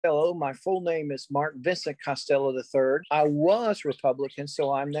Hello, my full name is Mark Vincent Costello III. I was Republican,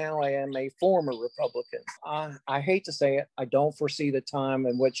 so I am a former Republican. I hate to say it, I don't foresee the time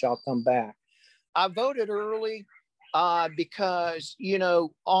in which I'll come back. I voted early because,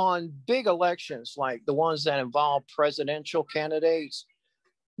 on big elections like the ones that involve presidential candidates,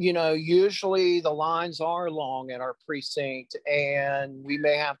 usually the lines are long in our precinct and we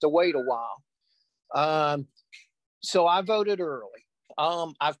may have to wait a while. So I voted early.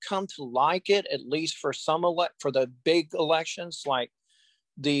 I've come to like it, at least for for the big elections, like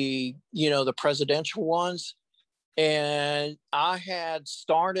the presidential ones. And I had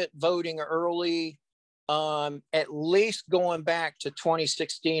started voting early, at least going back to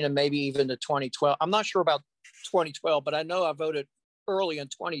 2016 and maybe even to 2012. I'm not sure about 2012, but I know I voted early in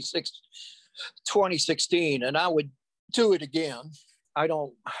 2016, and I would do it again. I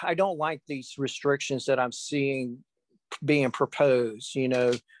don't like these restrictions that I'm seeing being proposed.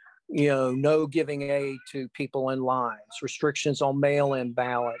 No giving aid to people in lines, restrictions on mail-in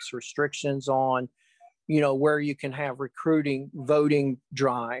ballots, restrictions on where you can have recruiting voting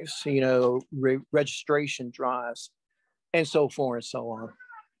drives, registration drives, and so forth and so on.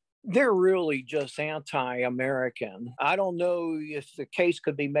 They're really just anti-American. I don't know if the case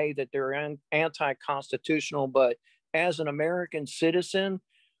could be made that they're anti-constitutional, but as an American citizen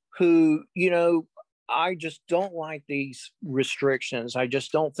who, I just don't like these restrictions. I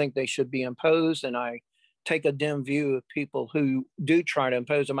just don't think they should be imposed. And I take a dim view of people who do try to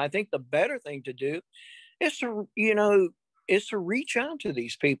impose them. I think the better thing to do is to reach out to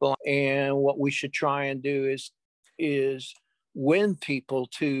these people. And what we should try and do is win people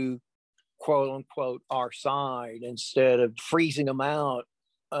to quote unquote our side instead of freezing them out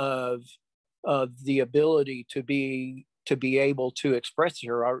of the ability to be able to express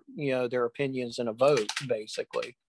their opinions in a vote, basically.